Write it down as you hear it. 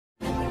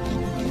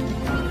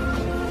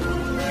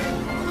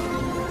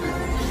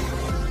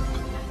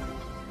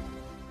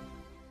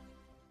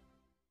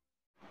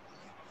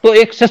तो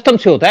एक सिस्टम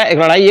से होता है, एक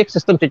लड़ाई एक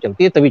सिस्टम से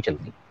चलती है, तभी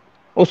चलती है।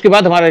 उसके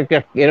बाद हमारा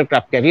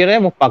एयरक्राफ्ट कैरियर है,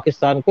 वो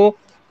पाकिस्तान को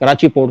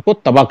कराची पोर्ट को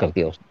तबाह कर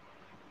दिया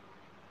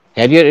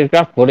उसने। हैरियर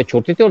एयरक्राफ्ट थोड़े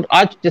छोटे थे, और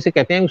आज जैसे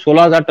कहते हैं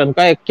 16,000 टन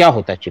का एक क्या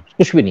होता है चिप्स,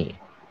 कुछ भी नहीं है,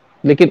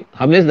 लेकिन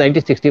हमने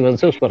 1961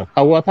 से उसको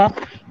रखा हुआ था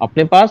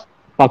अपने पास,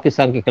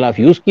 पाकिस्तान के खिलाफ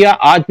यूज किया।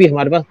 आज भी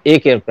हमारे पास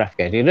एक एयरक्राफ्ट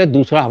कैरियर है,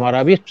 दूसरा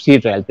हमारा भी सी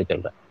ट्रायल पे चल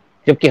रहा है।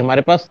 जबकि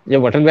हमारे पास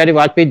जब अटल बिहारी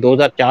वाजपेयी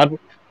 2004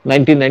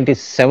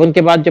 1997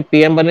 के बाद जब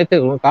पीएम बने थे,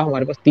 उन्होंने कहा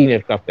हमारे पास 3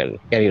 एयरक्राफ्ट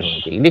कैरियर होने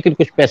चाहिए, लेकिन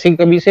कुछ पैसे की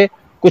कमी से,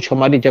 कुछ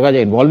हमारी जगह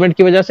इन्वॉल्वमेंट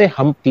की वजह से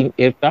हम 3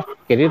 एयरक्राफ्ट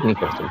कैरियर नहीं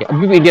कर सके।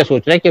 अभी भी इंडिया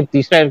सोच रहा है कि हम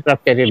तीसरा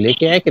एयरक्राफ्ट कैरियर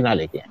लेके आए कि ना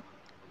लेके आए,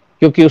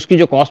 क्योंकि उसकी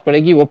जो कॉस्ट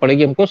पड़ेगी वो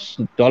पड़ेगी हमको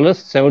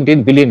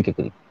 $17 बिलियन के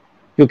करीब,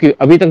 क्योंकि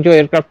अभी तक जो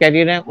एयरक्राफ्ट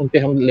कैरियर है उन पे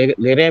हम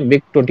ले रहे हैं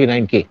मिग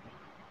 29 के,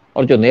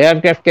 और जो नया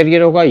एयरक्राफ्ट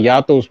कैरियर होगा या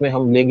तो उसमें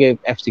हम लेंगे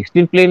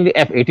F-16 प्लेन,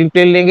 F-18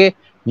 प्लेन लेंगे,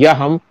 या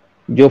हम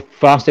जो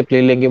फ्रांस से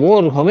प्लेन लेंगे वो,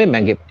 और हमें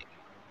महंगे पड़ेंगे।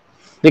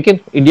 लेकिन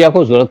इंडिया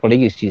को जरूरत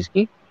पड़ेगी इस चीज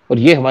की, और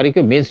ये हमारी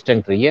मेन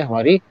स्ट्रेंथ रही है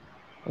हमारी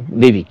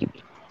नेवी की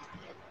भी।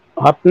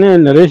 आपने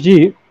नरेश जी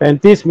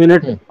 35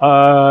 मिनट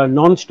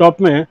नॉन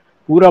स्टॉप में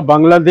पूरा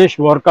बांग्लादेश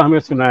वॉर का हमें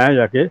सुनाया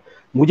जाके,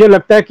 मुझे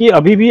लगता है कि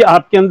अभी भी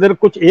आपके अंदर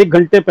कुछ 1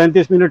 घंटे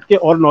 35 मिनट के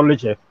और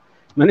नॉलेज है।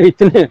 मैंने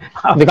इतने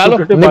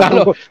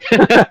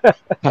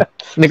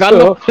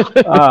निकालो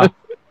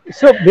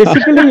so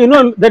basically you know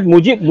that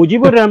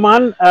Mujibur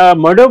Rahman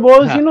murder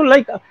was you know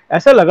like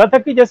ऐसा लगा था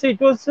कि जैसे it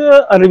was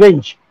a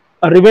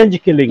revenge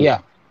killing,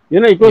 you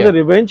know, it was a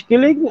revenge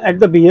killing at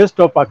the behest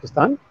of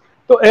Pakistan.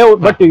 So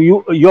but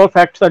your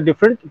facts are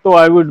different, so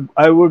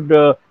I would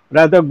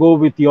rather go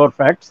with your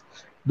facts.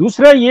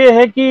 दूसरा ये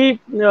है कि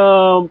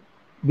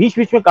बीच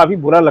बीच में काफी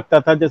बुरा लगता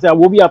था, जैसे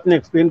वो भी आपने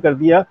एक्सप्लेन कर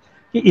दिया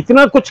कि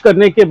इतना कुछ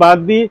करने के बाद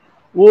भी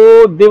वो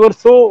they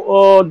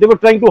were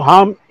trying to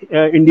harm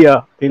India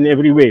in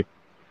every way.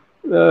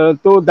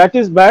 तो दैट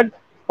इज बैड।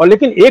 और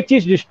लेकिन एक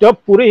चीज डिस्टर्ब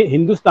पूरे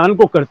हिंदुस्तान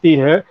को करती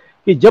है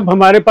कि जब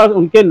हमारे पास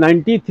उनके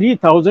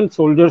 93,000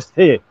 सोल्जर्स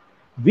थे,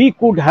 we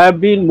could have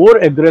been more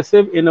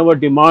aggressive in our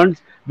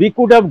demands, we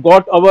could have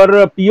got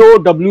our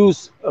POWs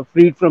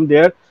freed from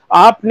there.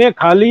 आपने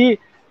खाली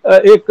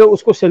एक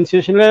उसको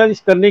सेंसेशनलाइज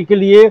करने के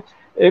लिए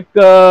एक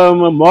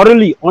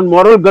मॉरली ऑन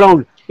मॉरल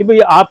ग्राउंड कि भाई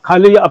आप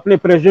खाली अपने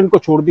प्रेसिडेंट को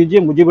छोड़ दीजिए,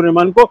 मुजीबुर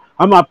रहमान को,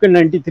 हम आपके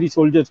 93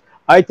 soldiers.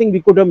 I think we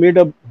could have made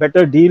a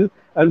better deal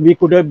and we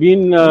could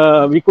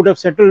have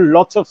settled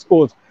lots of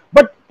scores,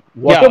 but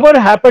whatever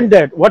happened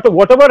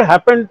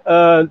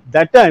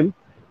that time,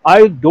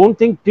 I don't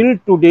think till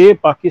today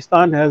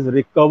Pakistan has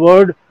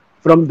recovered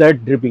from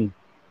that dribbling.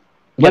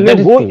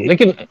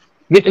 लेकिन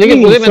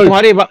मैं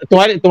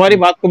तुम्हारी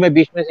बात को मैं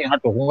बीच में से यहाँ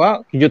टोकूंगा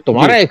कि जो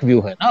तुम्हारा एक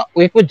व्यू है ना,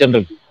 वो एक वो जनरल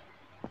व्यू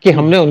कि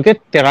हमने उनके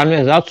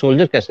 93,000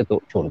 सोल्जर कैसे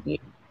तो छोड़ दिए।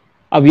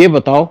 अब ये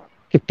बताओ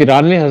कि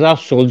 93,000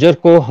 सोल्जर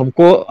को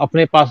हमको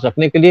अपने पास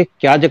रखने के लिए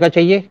क्या जगह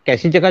चाहिए,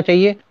 कैसी जगह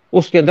चाहिए?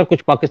 उसके अंदर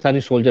कुछ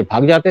पाकिस्तानी सोल्जर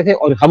भाग जाते थे,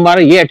 और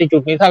हमारा ये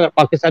एटीट्यूड नहीं था अगर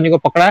पाकिस्तानी को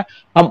पकड़ा है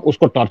हम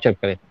उसको टॉर्चर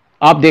करें।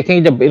 आप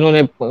देखेंगे जब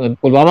इन्होंने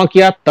पुलवामा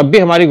किया तब भी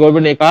हमारी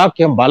गवर्नमेंट ने कहा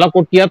कि हम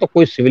बालाकोट किया तो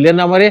कोई सिविलियन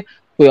ना मरे,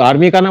 कोई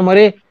आर्मी का ना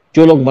मरे,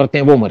 जो लोग मरते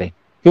हैं वो मरे,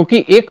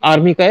 क्योंकि एक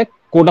आर्मी का एक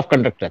कोड ऑफ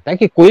कंडक्ट रहता है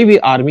कि कोई भी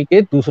आर्मी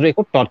के दूसरे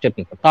को टॉर्चर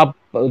नहीं करता। आप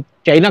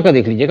चाइना का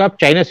देख लीजिएगा, आप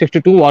चाइना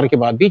 62 वॉर के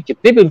बाद भी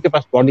जितने भी उनके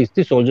पास बॉडीज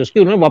थी सोल्जर्स की,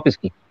 उन्होंने वापस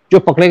की, जो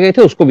पकड़े गए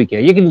थे उसको भी किया।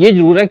 लेकिन ये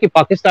जरूर है कि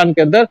पाकिस्तान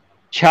के अंदर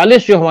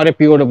 46 जो हमारे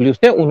POWs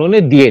थे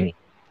उन्होंने दिए नहीं।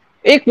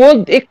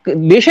 एक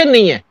नेशन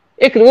नहीं है,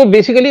 एक वो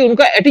बेसिकली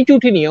उनका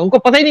एटीट्यूड ही नहीं है, उनको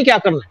पता ही नहीं क्या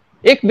करना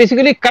है। एक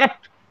बेसिकली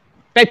करप्ट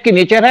टाइप की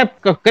नेचर है,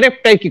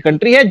 करप्ट टाइप की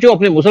कंट्री है जो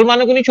अपने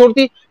मुसलमानों को नहीं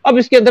छोड़ती। अब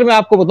इसके अंदर मैं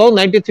आपको बताऊं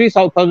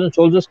 93,000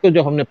 सोल्जर्स को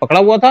जो हमने पकड़ा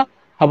हुआ था,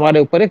 हमारे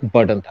ऊपर एक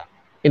बर्डन था।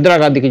 इंदिरा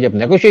गांधी की जब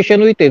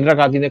नेगोशिएशन हुई तो इंदिरा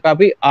गांधी ने कहा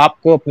भी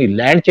आपको अपनी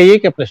लैंड चाहिए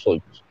कि अपने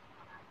सोल्जर्स,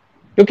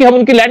 क्योंकि हम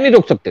उनकी लैंड नहीं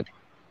रोक सकते थे।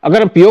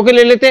 अगर हम POK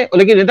ले लेते,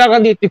 लेकिन इंदिरा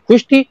गांधी इतनी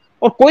खुश थी,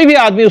 और कोई भी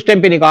आदमी उस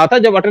टाइम पे नहीं कहा था,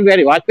 जब अटल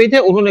बिहारी वाजपेयी थे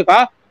उन्होंने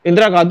कहा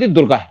इंदिरा गांधी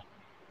दुर्गा है,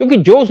 क्योंकि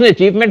जो उसने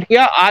अचीवमेंट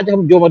किया, आज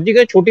हम जो मर्जी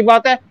करें छोटी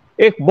बात है।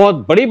 एक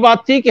बहुत बड़ी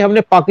बात थी कि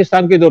हमने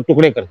पाकिस्तान के 2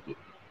 टुकड़े कर दिए,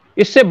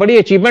 इससे बड़ी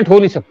अचीवमेंट हो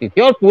नहीं सकती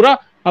थी, और पूरा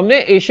हमने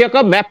एशिया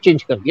का मैप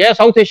चेंज कर दिया,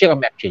 साउथ एशिया का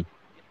मैप चेंज।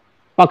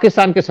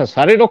 पाकिस्तान के साथ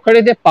सारे लोग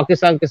खड़े थे,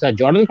 पाकिस्तान के साथ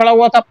जॉर्डन खड़ा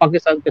हुआ था,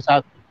 पाकिस्तान के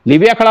साथ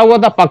लीबिया खड़ा हुआ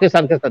था,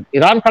 पाकिस्तान के साथ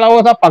ईरान खड़ा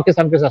हुआ था,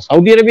 पाकिस्तान के साथ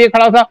सऊदी अरेबिया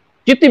खड़ा था,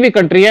 जितनी भी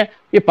कंट्री है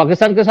ये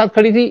पाकिस्तान के साथ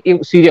खड़ी थी।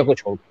 सीरिया को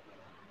छोड़,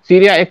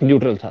 सीरिया एक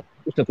न्यूट्रल था,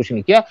 उसने कुछ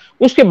नहीं किया।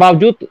 उसके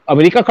बावजूद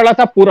अमेरिका खड़ा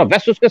था, पूरा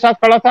वेस्ट उसके साथ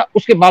खड़ा था,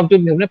 उसके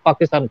बावजूद भी हमने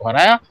पाकिस्तान को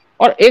हराया।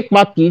 और एक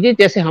बात कीजिए,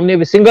 जैसे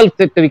हमने सिंगल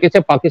तरीके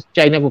से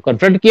चाइना को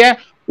कन्फ्रंट किया है,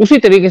 उसी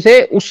तरीके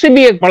से उससे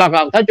भी एक बड़ा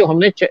काम था जो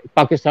हमने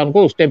पाकिस्तान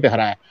को उस टाइम पे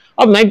हराया।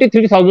 अब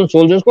 93,000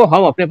 सोल्जर्स को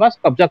हम अपने पास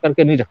कब्जा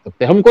करके नहीं रख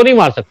सकते, हमको नहीं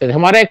मार सकते थे,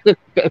 हमारा एक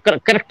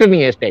करेक्टर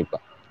नहीं है इस टाइप का,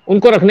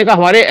 उनको रखने का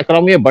हमारे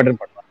इकोनॉमी में बर्डन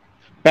पड़ता।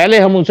 पहले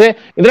हम उनसे,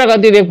 इंदिरा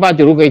गांधी ने एक बात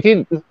जरूर कही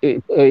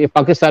थी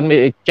पाकिस्तान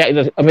में,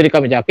 अमेरिका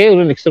में जाके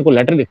उन्होंने निक्सन को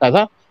लेटर लिखा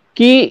था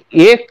कि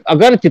एक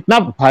अगर जितना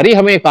भारी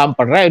हमें काम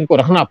पड़ रहा है इनको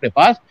रखना अपने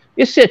पास,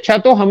 इससे अच्छा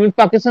तो हम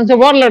पाकिस्तान से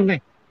वॉर लड़ रहे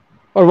हैं,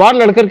 और वॉर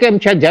लड़ करके हम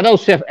शायद ज्यादा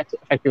उससे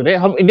इफेक्टिव रहे।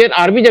 हम इंडियन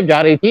आर्मी जब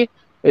जा रही थी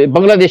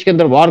बांग्लादेश के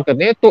अंदर वॉर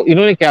करने, तो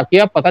इन्होंने क्या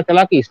किया, पता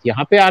चला कि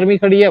यहाँ पे आर्मी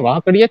खड़ी है, वहां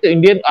खड़ी है, तो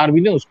इंडियन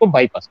आर्मी ने उसको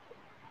बाईपास किया,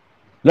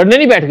 लड़ने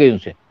नहीं बैठ गई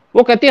उनसे।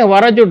 वो कहती है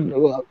हमारा जो,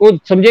 वो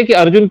समझे कि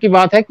अर्जुन की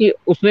बात है कि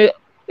उसने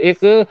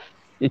एक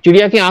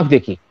चिड़िया की आंख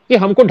देखी कि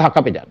हमको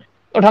ढाका पे जाना है,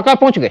 तो ढाका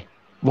पहुंच गए,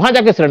 वहां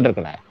जाके सरेंडर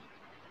कराया।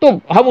 तो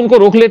हम उनको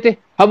रोक लेते,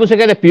 हम उसे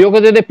कहते पीओ को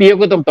दे दे, पीओ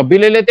को तो हम तब भी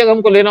ले लेते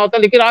हमको लेना होता।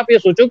 लेकिन आप ये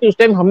सोचो कि उस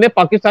टाइम हमने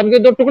पाकिस्तान के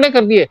 2 टुकड़े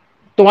कर दिए,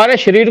 तुम्हारे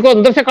शरीर को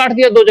अंदर से काट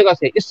दिया 2 जगह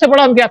से, इससे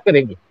बड़ा हम क्या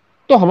करेंगे।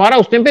 तो हमारा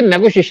उस टाइम पे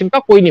नेगोशिएशन का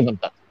कोई नहीं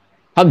बनता,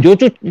 हम जो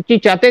चीज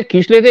चाहते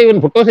खींच लेते। इवन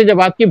भुट्टो से जब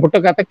बात की, भुट्टो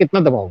कहता कितना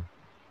दबाओ,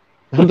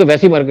 हम तो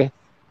वैसे ही मर गए।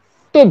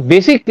 तो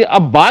बेसिक,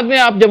 अब बाद में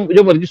आप जब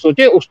जो मर्जी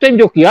सोचे, उस टाइम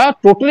जो किया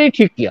टोटली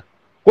ठीक किया,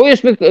 कोई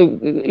इसमें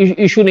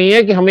इशू नहीं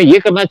है कि हमें ये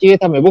करना चाहिए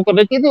था, हमें वो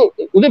करना चाहिए।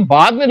 तो उन्हें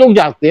बाद में लोग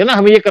जागते हैं ना,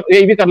 हमें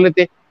ये भी कर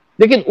लेते।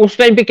 लेकिन उस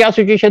टाइम पे क्या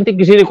सिचुएशन थी,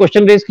 किसी ने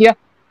क्वेश्चन रेज किया।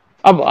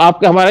 अब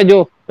आपके हमारे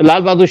जो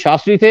लाल बहादुर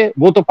शास्त्री थे,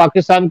 वो तो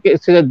पाकिस्तान के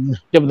से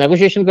जब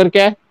नेगोशिएशन करके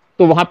आए,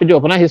 तो वहां पे जो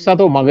अपना हिस्सा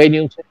था वो मांगा ही नहीं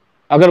उनसे।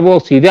 अगर वो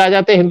सीधे आ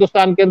जाते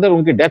हिंदुस्तान के अंदर,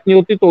 उनकी डेथ नहीं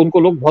होती, तो उनको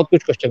लोग बहुत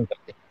कुछ क्वेश्चन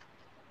करते।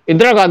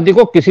 इंदिरा गांधी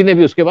को किसी ने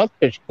भी उसके बाद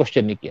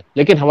क्वेश्चन नहीं किया।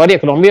 लेकिन हमारी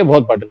इकोनॉमी में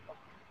बहुत बर्डन था,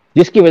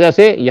 जिसकी वजह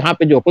से यहाँ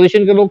पे जो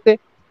अपोजिशन के लोग थे,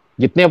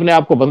 जितने अपने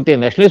आप को बनते हैं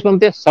नेशनलिस्ट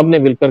बनते हैं, सब ने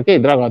मिलकर के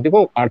इंदिरा गांधी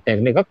को आड़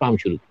फेंकने का काम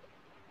शुरू किया।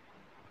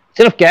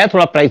 सिर्फ क्या है,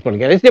 थोड़ा प्राइस बढ़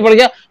गया, इसलिए बढ़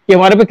गया कि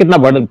हमारे पे कितना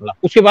बर्डन पड़ा।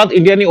 उसके बाद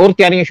इंडिया ने और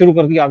तैयारियां शुरू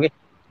कर दी आगे।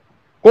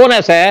 कौन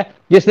ऐसा है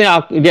जिसने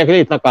इंडिया के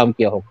लिए इतना काम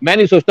किया होगा? मैं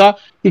नहीं सोचता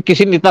कि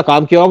किसी ने इतना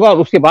काम किया होगा। और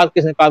उसके बाद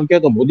किसने काम किया,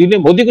 तो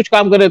मोदी कुछ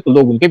काम करे तो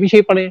लोग उनके पीछे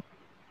ही पड़े हैं।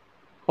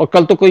 और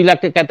कल तो कोई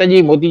लाके कहता है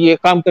जी मोदी जी ये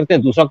काम करते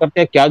हैं, दूसरा करते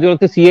हैं, क्या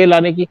जरूरत है सीए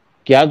लाने की,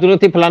 क्या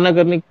जरूरत है फलाना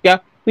करने की, क्या।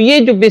 तो ये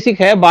जो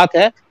बेसिक है बात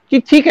है कि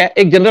ठीक है,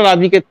 एक जनरल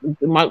आदमी के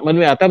मन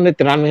में आता है, हमने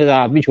 93,000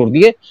 आदमी छोड़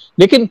दिए,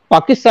 लेकिन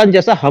पाकिस्तान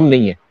जैसा हम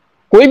नहीं है।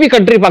 कोई भी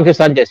कंट्री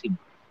पाकिस्तान जैसी नहीं,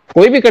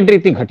 कोई भी कंट्री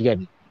इतनी घटिया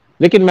नहीं।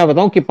 लेकिन मैं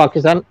बताऊं कि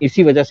पाकिस्तान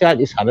इसी वजह से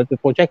आज इस हालत में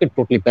पहुंचा कि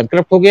टोटली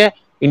बैंकरप्ट हो गया है।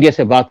 इंडिया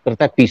से बात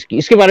करता है पीस की,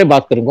 इसके बारे में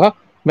बात करूंगा।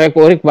 मैं एक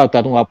और एक बात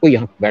बता दूं आपको,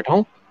 यहाँ बैठा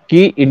हूं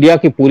कि इंडिया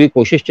की पूरी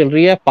कोशिश चल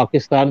रही है।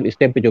 पाकिस्तान इस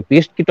टाइम पे जो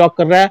पीस की टॉक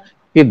कर रहा है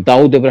कि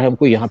दाऊद इब्राहिम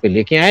को यहाँ पे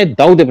लेके आए,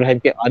 दाऊद इब्राहिम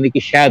के आने की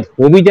शायद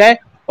हो भी जाए,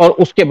 और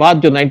उसके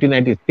बाद जो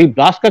 1993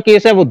 ब्लास्ट का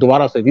केस है वो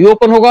दोबारा से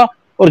रीओपन होगा,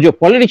 और जो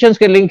पॉलिटिशियंस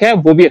के लिंक है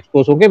वो भी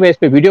एक्सपोज होंगे। मैं इस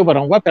पे वीडियो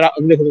बनाऊंगा, फिर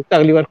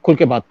अगली बार खुल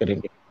के बात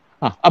करेंगे।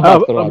 हाँ, अब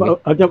बात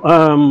करो।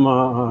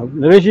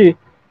 नरेश जी,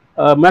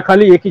 मैं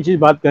खाली एक ही चीज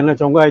बात करना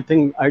चाहूंगा। I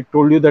think I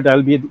told you that I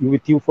will be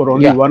with you for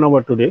only 1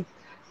 our today.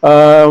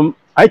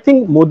 I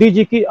think Modi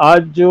ji की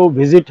आज जो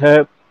विजिट है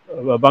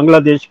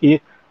बांग्लादेश की,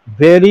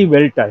 very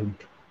well timed,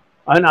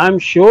 and I'm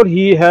sure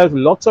he has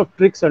lots of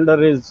tricks under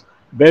his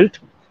belt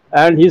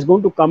and he is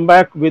going to come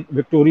back with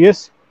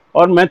victorious।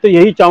 और मैं तो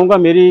यही चाहूँगा,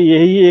 मेरी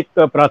यही एक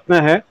प्रार्थना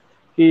है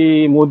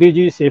कि मोदी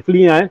जी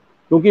सेफली आए,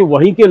 क्योंकि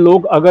वहीं के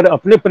लोग अगर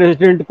अपने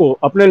प्रेसिडेंट को,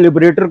 अपने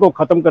लिबरेटर को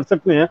ख़त्म कर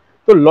सकते हैं,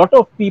 तो lot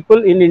of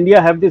people in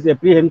India have this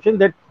apprehension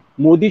that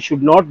Modi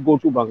should not go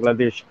to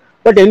Bangladesh.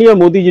 But anyway,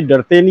 Modi ji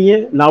डरते नहीं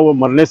है ना, वो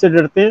मरने से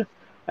डरते हैं,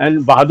 एंड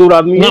बहादुर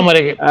आदमी ना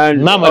मरेंगे,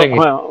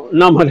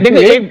 ना मरेंगे।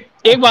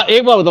 एक बात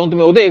बताऊं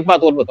तुम्हें उदय, एक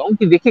बात और बताऊं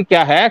कि देखिए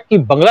क्या है कि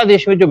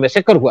बांग्लादेश में जो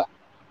मैसेकर हुआ,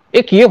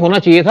 एक ये होना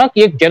चाहिए था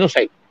कि एक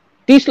जेनोसाइड,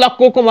 30 लाख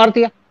को मार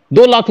दिया,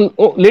 2 लाख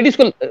लेडीज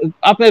को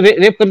आपने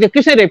रेप कर दिया।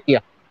 किसने रेप किया?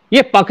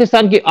 ये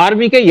पाकिस्तान की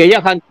आर्मी के यहिया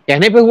खान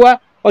कहने पे हुआ।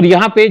 और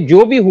यहाँ पे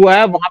जो भी हुआ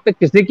है वहां पे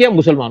किसने किया?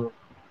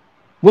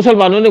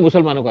 मुसलमानों ने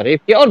मुसलमानों का रेप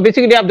किया। और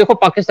बेसिकली आप देखो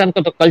पाकिस्तान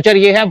का तो कल्चर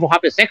ये है, वहां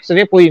पे सेक्स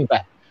रेप कोई इनका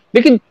है।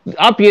 लेकिन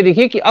आप ये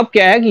देखिए कि अब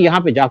क्या है कि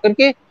यहाँ पे जाकर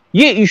के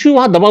ये इशू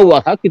वहां दबा हुआ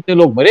था, कितने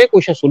लोग मरे,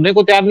 कोई शायद सुनने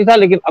को तैयार नहीं था।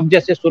 लेकिन अब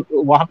जैसे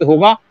वहां पे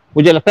होगा,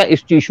 मुझे लगता है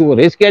इस इशू को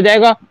रेज किया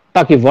जाएगा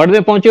ताकि वर्ल्ड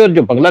में पहुंचे, और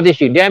जो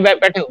बांग्लादेश इंडिया में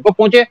बैठे उनको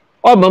पहुंचे,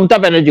 और ममता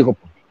बनर्जी को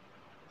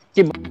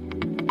पहुंचे।